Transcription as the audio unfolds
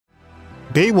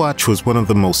Baywatch was one of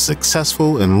the most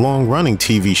successful and long-running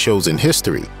TV shows in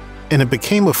history, and it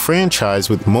became a franchise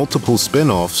with multiple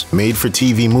spin-offs,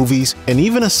 made-for-TV movies, and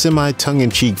even a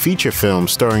semi-tongue-in-cheek feature film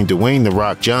starring Dwayne "The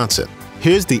Rock" Johnson.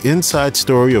 Here's the inside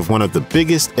story of one of the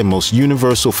biggest and most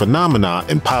universal phenomena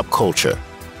in pop culture.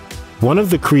 One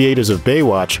of the creators of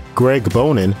Baywatch, Greg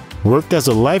Bonin, worked as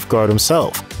a lifeguard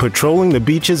himself, patrolling the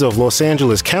beaches of Los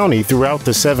Angeles County throughout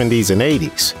the 70s and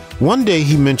 80s. One day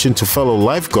he mentioned to fellow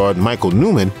lifeguard Michael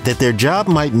Newman that their job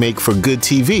might make for good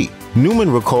TV.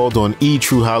 Newman recalled on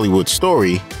True Hollywood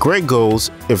Story, Greg goes,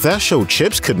 "If that show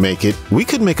Chips could make it, we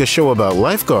could make a show about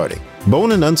lifeguarding."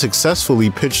 Bonin unsuccessfully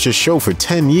pitched his show for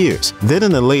 10 years. Then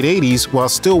in the late 80s, while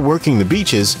still working the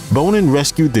beaches, Bonin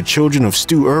rescued the children of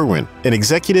Stu Irwin, an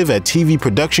executive at TV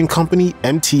production company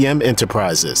MTM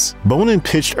Enterprises. Bonin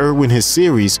pitched Irwin his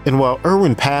series, and while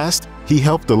Irwin passed, he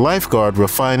helped the lifeguard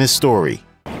refine his story.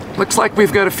 Looks like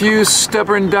we've got a few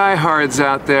stubborn diehards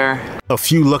out there. A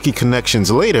few lucky connections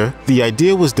later, the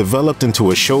idea was developed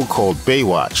into a show called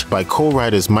Baywatch by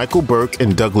co-writers Michael Burke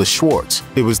and Douglas Schwartz.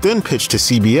 It was then pitched to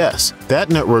CBS. That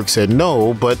network said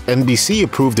no, but NBC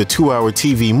approved a 2-hour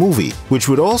TV movie, which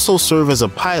would also serve as a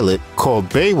pilot called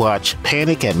Baywatch: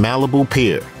 Panic at Malibu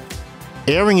Pier.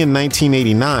 Airing in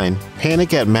 1989,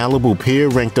 Panic at Malibu Pier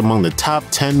ranked among the top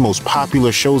 10 most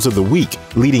popular shows of the week,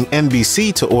 leading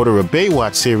NBC to order a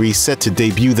Baywatch series set to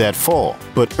debut that fall.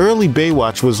 But early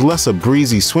Baywatch was less a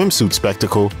breezy swimsuit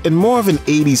spectacle and more of an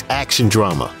 80s action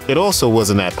drama. It also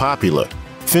wasn't that popular,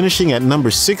 finishing at number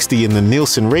 60 in the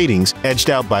Nielsen ratings, edged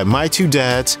out by My Two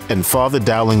Dads and Father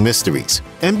Dowling Mysteries.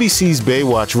 NBC's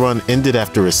Baywatch run ended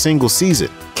after a single season.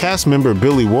 Cast member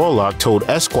Billy Warlock told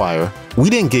Esquire,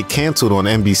 "We didn't get canceled on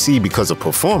NBC because of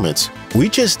performance. We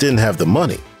just didn't have the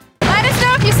money." Let us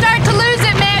know if you start to lose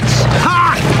it, Mitch!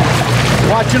 Ha!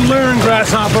 Watch and learn,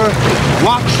 Grasshopper.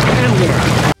 Watch and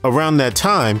learn. Around that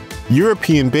time,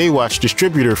 European Baywatch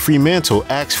distributor Fremantle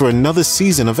asked for another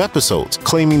season of episodes,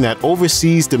 claiming that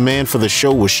overseas demand for the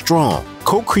show was strong.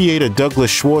 Co-creator Douglas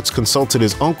Schwartz consulted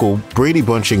his uncle, Brady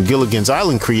Bunch and Gilligan's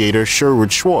Island creator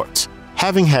Sherwood Schwartz.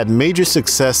 Having had major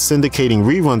success syndicating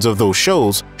reruns of those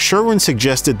shows, Sherwin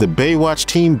suggested the Baywatch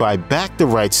team buy back the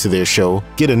rights to their show,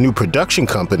 get a new production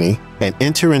company, and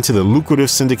enter into the lucrative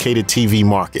syndicated TV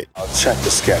market. I'll check the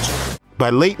schedule.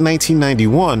 By late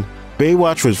 1991,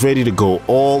 Baywatch was ready to go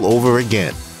all over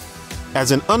again.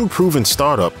 As an unproven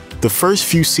startup, the first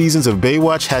few seasons of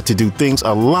Baywatch had to do things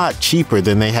a lot cheaper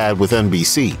than they had with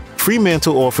NBC.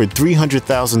 Fremantle offered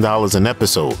 $300,000 an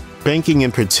episode, banking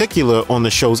in particular on the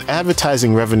show's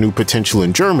advertising revenue potential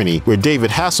in Germany, where David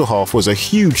Hasselhoff was a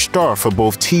huge star for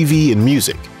both TV and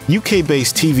music.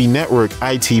 UK-based TV network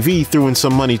ITV threw in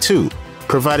some money too,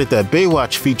 provided that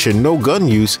Baywatch feature no gun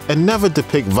use and never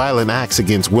depict violent acts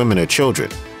against women or children.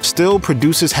 Still,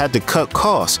 producers had to cut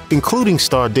costs, including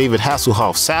star David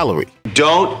Hasselhoff's salary.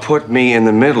 Don't put me in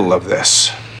the middle of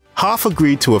this. Hoff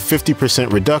agreed to a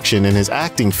 50% reduction in his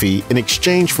acting fee in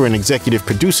exchange for an executive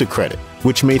producer credit,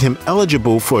 which made him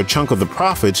eligible for a chunk of the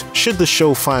profits should the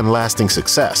show find lasting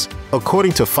success.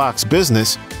 According to Fox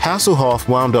Business, Hasselhoff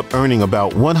wound up earning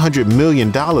about $100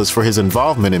 million for his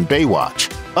involvement in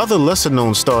Baywatch. Other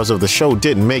lesser-known stars of the show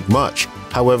didn't make much,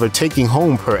 however taking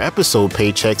home per episode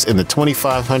paychecks in the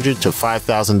 $2,500 to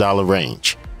 $5,000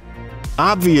 range.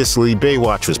 Obviously,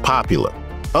 Baywatch was popular.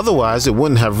 Otherwise, it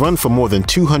wouldn't have run for more than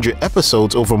 200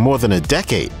 episodes over more than a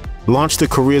decade, launched the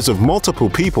careers of multiple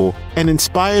people, and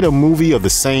inspired a movie of the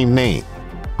same name.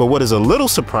 But what is a little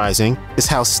surprising is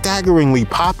how staggeringly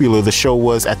popular the show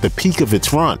was at the peak of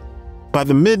its run. By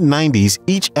the mid-90s,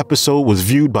 each episode was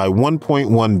viewed by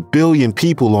 1.1 billion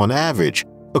people on average,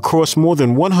 across more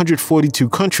than 142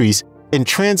 countries and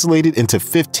translated into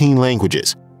 15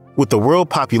 languages. With the world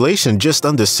population just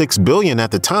under 6 billion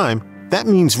at the time, that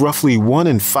means roughly 1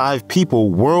 in 5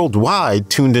 people worldwide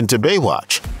tuned into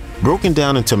Baywatch. Broken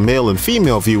down into male and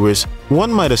female viewers,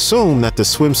 one might assume that the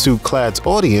swimsuit-clad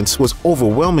audience was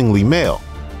overwhelmingly male.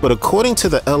 But according to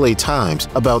the LA Times,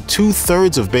 about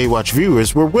 2/3 of Baywatch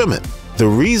viewers were women. The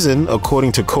reason,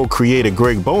 according to co-creator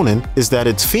Greg Bonin, is that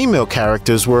its female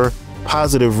characters were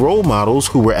positive role models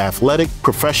who were athletic,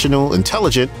 professional,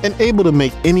 intelligent, and able to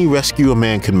make any rescue a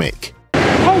man could make.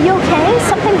 Hey, you okay?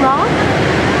 Something wrong?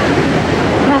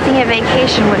 Nothing at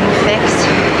vacation wouldn't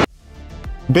fix.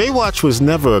 Baywatch was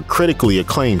never a critically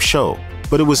acclaimed show,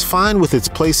 but it was fine with its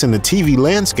place in the TV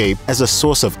landscape as a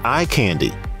source of eye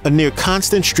candy. A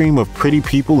near-constant stream of pretty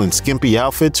people in skimpy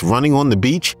outfits running on the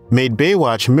beach made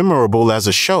Baywatch memorable as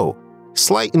a show,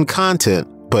 slight in content,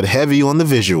 but heavy on the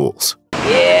visuals.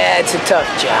 Yeah, it's a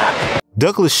tough job.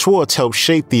 Douglas Schwartz helped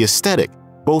shape the aesthetic,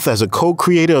 both as a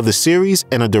co-creator of the series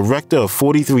and a director of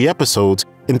 43 episodes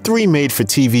in 3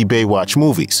 made-for-TV Baywatch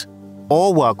movies,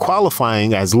 all while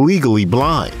qualifying as legally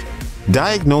blind.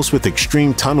 Diagnosed with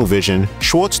extreme tunnel vision,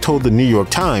 Schwartz told the New York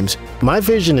Times, "My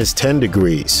vision is 10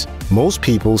 degrees. Most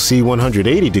people see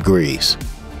 180 degrees.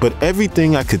 But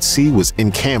everything I could see was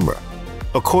in camera."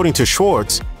 According to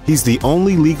Schwartz, he's the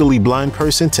only legally blind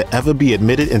person to ever be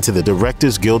admitted into the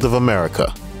Directors Guild of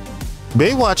America.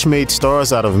 Baywatch made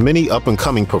stars out of many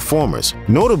up-and-coming performers,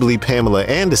 notably Pamela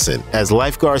Anderson as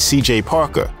lifeguard CJ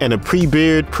Parker and a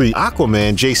pre-Beard,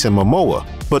 pre-Aquaman Jason Momoa,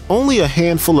 but only a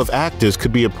handful of actors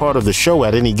could be a part of the show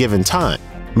at any given time,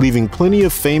 leaving plenty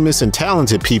of famous and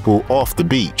talented people off the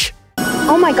beach.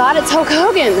 Oh my God, it's Hulk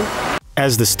Hogan!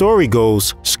 As the story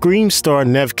goes, Scream star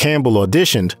Neve Campbell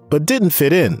auditioned but didn't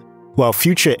fit in, while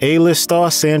future A-list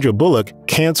star Sandra Bullock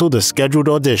canceled a scheduled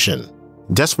audition.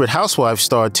 Desperate Housewives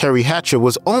star Terry Hatcher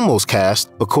was almost cast,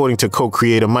 according to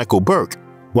co-creator Michael Burke,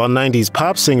 while 90s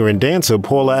pop singer and dancer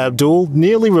Paula Abdul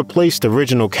nearly replaced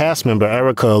original cast member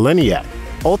Erika Eleniak,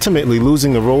 ultimately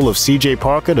losing the role of CJ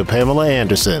Parker to Pamela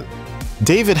Anderson.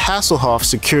 David Hasselhoff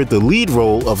secured the lead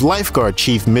role of lifeguard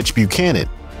chief Mitch Buchanan,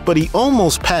 but he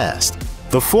almost passed.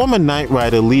 The former Knight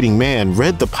Rider leading man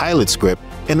read the pilot script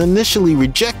and initially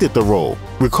rejected the role,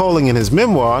 recalling in his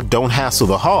memoir, Don't Hassle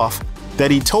the Hoff, that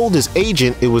he told his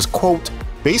agent it was, quote,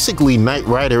 basically Knight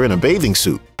Rider in a bathing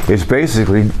suit. It's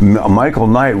basically Michael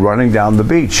Knight running down the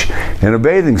beach in a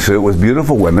bathing suit with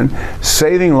beautiful women,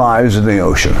 saving lives in the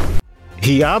ocean.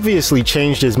 He obviously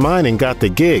changed his mind and got the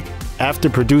gig, after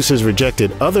producers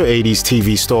rejected other 80s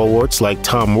TV stalwarts like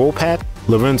Tom Wopat,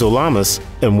 Lorenzo Lamas,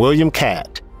 and William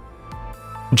Catt.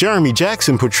 Jeremy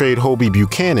Jackson portrayed Hobie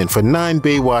Buchanan for 9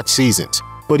 Baywatch seasons,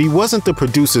 but he wasn't the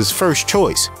producer's first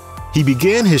choice. He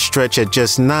began his stretch at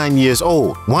just 9 years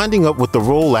old, winding up with the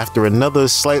role after another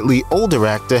slightly older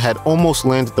actor had almost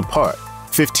landed the part,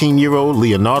 15-year-old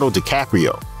Leonardo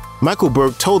DiCaprio. Michael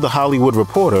Burke told The Hollywood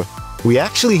Reporter, "We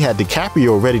actually had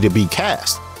DiCaprio ready to be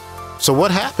cast." So what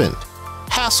happened?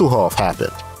 Hasselhoff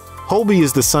happened. Hobie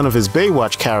is the son of his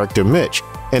Baywatch character Mitch,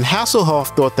 and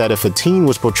Hasselhoff thought that if a teen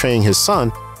was portraying his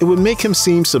son, it would make him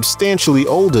seem substantially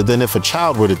older than if a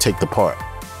child were to take the part.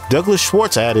 Douglas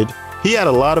Schwartz added, he had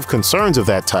a lot of concerns of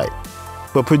that type.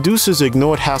 But producers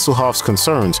ignored Hasselhoff's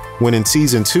concerns when in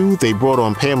season 2 they brought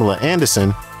on Pamela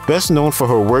Anderson, best known for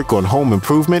her work on Home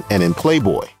Improvement and in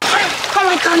Playboy. Oh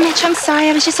my God, Mitch, I'm sorry.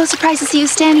 I was just so surprised to see you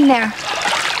standing there.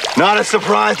 Not as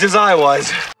surprised as I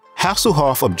was.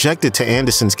 Hasselhoff objected to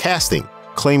Anderson's casting,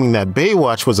 claiming that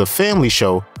Baywatch was a family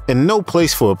show and no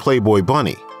place for a Playboy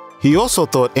bunny. He also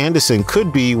thought Anderson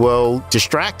could be, well,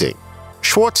 distracting.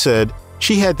 Schwartz said,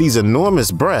 she had these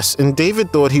enormous breasts and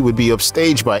David thought he would be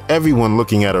upstaged by everyone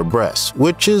looking at her breasts,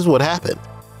 which is what happened.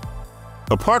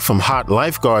 Apart from hot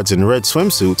lifeguards in red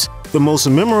swimsuits, the most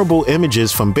memorable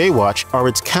images from Baywatch are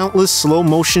its countless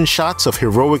slow-motion shots of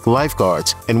heroic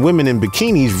lifeguards and women in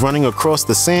bikinis running across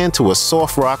the sand to a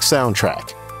soft rock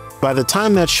soundtrack. By the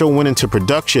time that show went into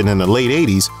production in the late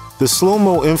 80s, the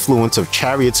slow-mo influence of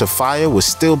Chariots of Fire was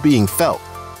still being felt,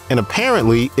 and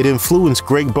apparently it influenced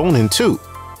Greg Bonin too.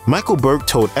 Michael Burke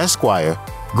told Esquire,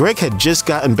 Greg had just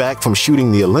gotten back from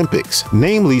shooting the Olympics,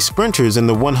 namely sprinters in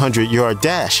the 100-yard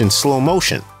dash in slow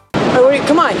motion.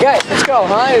 Come on, guys, let's go,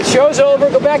 huh? The show's over,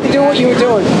 go back to do what you were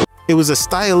doing. It was a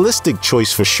stylistic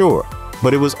choice for sure,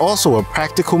 but it was also a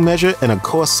practical measure and a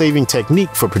cost-saving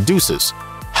technique for producers.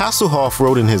 Hasselhoff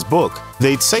wrote in his book,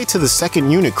 they'd say to the second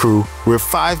unit crew, we're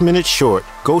 5 minutes short,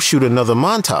 go shoot another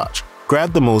montage.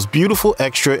 Grab the most beautiful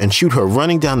extra and shoot her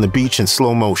running down the beach in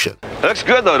slow motion. Looks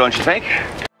good though, don't you think?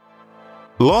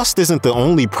 Lost isn't the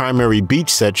only primary beach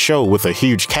set show with a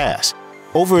huge cast.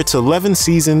 Over its 11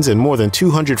 seasons and more than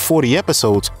 240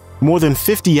 episodes, more than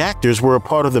 50 actors were a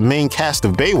part of the main cast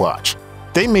of Baywatch.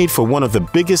 They made for one of the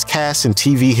biggest casts in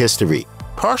TV history,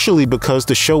 partially because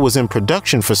the show was in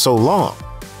production for so long.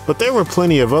 But there were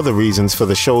plenty of other reasons for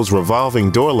the show's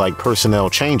revolving door-like personnel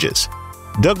changes.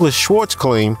 Douglas Schwartz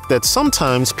claimed that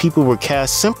sometimes people were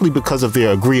cast simply because of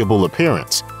their agreeable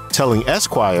appearance, telling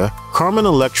Esquire, Carmen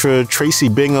Electra, Tracy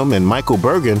Bingham, and Michael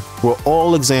Bergen were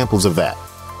all examples of that.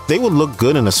 They would look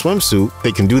good in a swimsuit,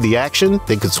 they can do the action,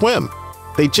 they could swim.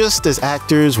 They just, as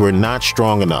actors, were not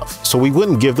strong enough, so we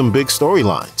wouldn't give them big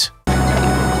storylines.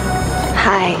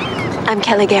 Hi, I'm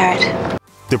Kelly Garrett.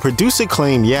 The producer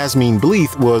claimed Yasmine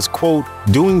Bleeth was, quote,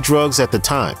 doing drugs at the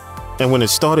time, and when it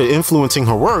started influencing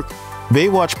her work,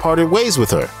 Baywatch parted ways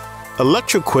with her.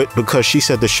 Electra quit because she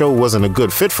said the show wasn't a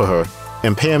good fit for her,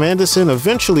 and Pam Anderson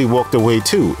eventually walked away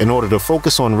too in order to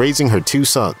focus on raising her 2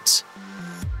 sons.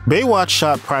 Baywatch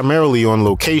shot primarily on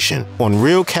location, on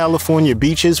real California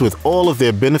beaches with all of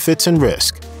their benefits and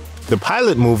risk. The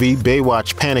pilot movie,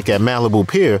 Baywatch Panic at Malibu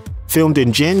Pier, filmed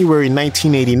in January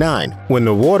 1989, when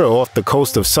the water off the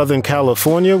coast of Southern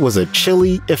California was a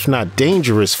chilly, if not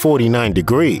dangerous, 49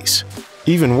 degrees.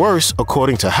 Even worse,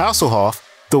 according to Hasselhoff,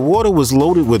 the water was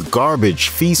loaded with garbage,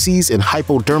 feces, and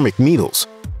hypodermic needles.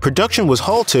 Production was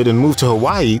halted and moved to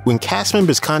Hawaii when cast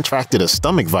members contracted a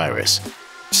stomach virus.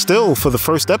 Still, for the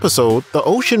first episode, the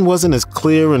ocean wasn't as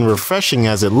clear and refreshing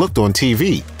as it looked on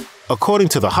TV. According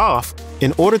to the Hoff,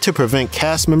 in order to prevent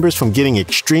cast members from getting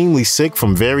extremely sick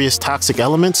from various toxic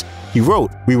elements, he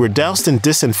wrote, "We were doused in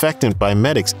disinfectant by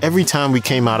medics every time we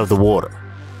came out of the water."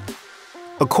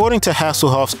 According to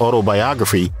Hasselhoff's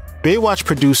autobiography, Baywatch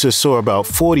producers saw about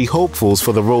 40 hopefuls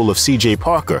for the role of CJ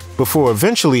Parker before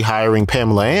eventually hiring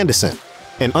Pamela Anderson.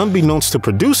 And unbeknownst to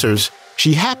producers,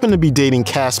 she happened to be dating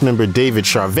cast member David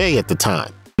Hasselhoff at the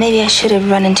time. Maybe I should have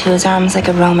run into his arms like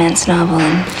a romance novel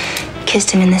and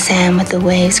kissed him in the sand with the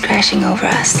waves crashing over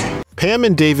us. Pam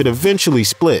and David eventually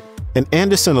split, and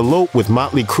Anderson eloped with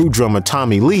Motley Crue drummer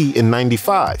Tommy Lee in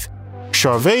 '95.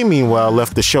 Hasselhoff, meanwhile,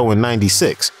 left the show in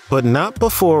 '96, but not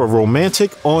before a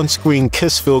romantic on-screen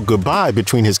kiss-filled goodbye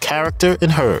between his character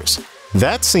and hers.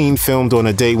 That scene filmed on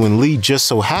a day when Lee just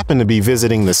so happened to be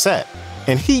visiting the set,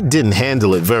 and he didn't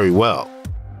handle it very well.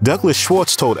 Douglas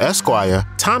Schwartz told Esquire,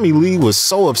 Tommy Lee was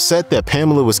so upset that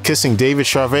Pamela was kissing David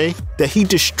Hasselhoff that he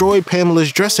destroyed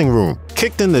Pamela's dressing room,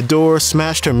 kicked in the door,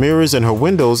 smashed her mirrors and her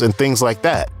windows and things like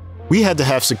that. We had to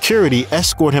have security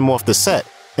escort him off the set,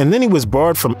 and then he was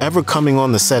barred from ever coming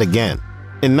on the set again.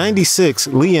 In '96,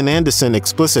 Lee and Anderson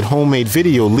explicit homemade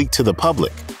video leaked to the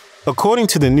public. According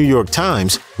to the New York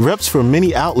Times, reps for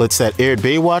many outlets that aired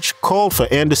Baywatch called for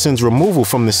Anderson's removal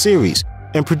from the series,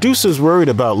 and producers worried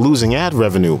about losing ad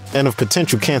revenue and of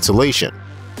potential cancellation.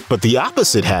 But the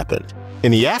opposite happened.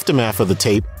 In the aftermath of the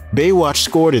tape, Baywatch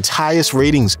scored its highest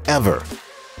ratings ever.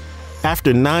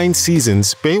 After 9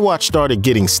 seasons, Baywatch started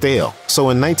getting stale, so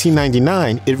in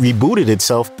 1999 it rebooted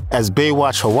itself as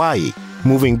Baywatch Hawaii,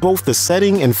 moving both the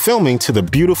setting and filming to the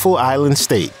beautiful island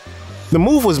state. The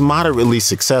move was moderately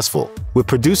successful, with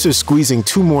producers squeezing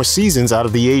 2 more seasons out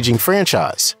of the aging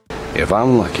franchise. If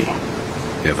I'm lucky,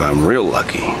 if I'm real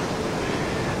lucky,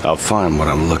 I'll find what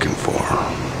I'm looking for.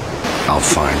 I'll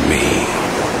find me.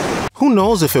 Who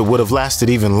knows if it would have lasted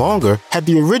even longer had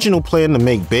the original plan to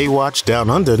make Baywatch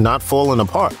Down Under not fallen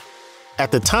apart.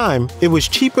 At the time, it was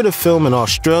cheaper to film in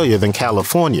Australia than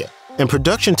California, and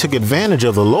production took advantage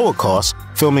of the lower costs,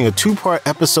 filming a 2-part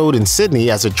episode in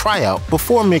Sydney as a tryout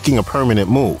before making a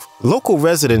permanent move. Local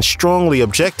residents strongly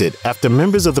objected after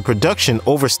members of the production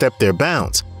overstepped their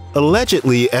bounds,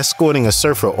 allegedly escorting a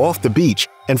surfer off the beach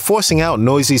and forcing out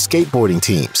noisy skateboarding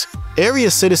teams.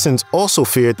 Area citizens also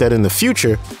feared that in the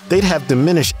future, they'd have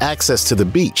diminished access to the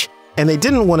beach, and they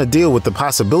didn't want to deal with the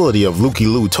possibility of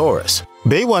looky-loo tourists.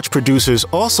 Baywatch producers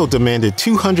also demanded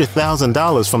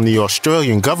 $200,000 from the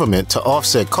Australian government to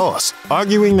offset costs,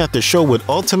 arguing that the show would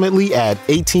ultimately add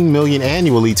 $18 million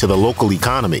annually to the local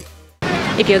economy.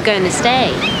 If you're going to stay,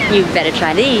 you better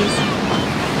try these.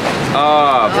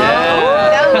 Oh, yeah.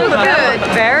 That looks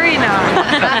good. Very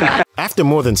nice. After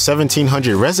more than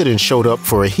 1,700 residents showed up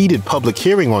for a heated public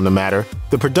hearing on the matter,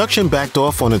 the production backed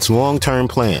off on its long-term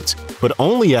plans, but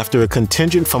only after a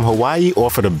contingent from Hawaii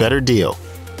offered a better deal.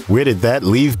 Where did that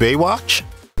leave Baywatch?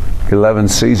 11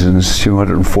 seasons,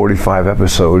 245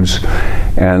 episodes,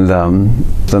 and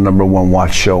the #1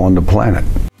 watch show on the planet.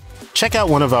 Check out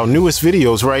one of our newest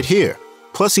videos right here.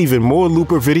 Plus, even more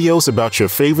Looper videos about your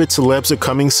favorite celebs are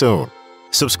coming soon.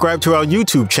 Subscribe to our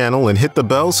YouTube channel and hit the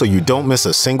bell so you don't miss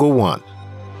a single one.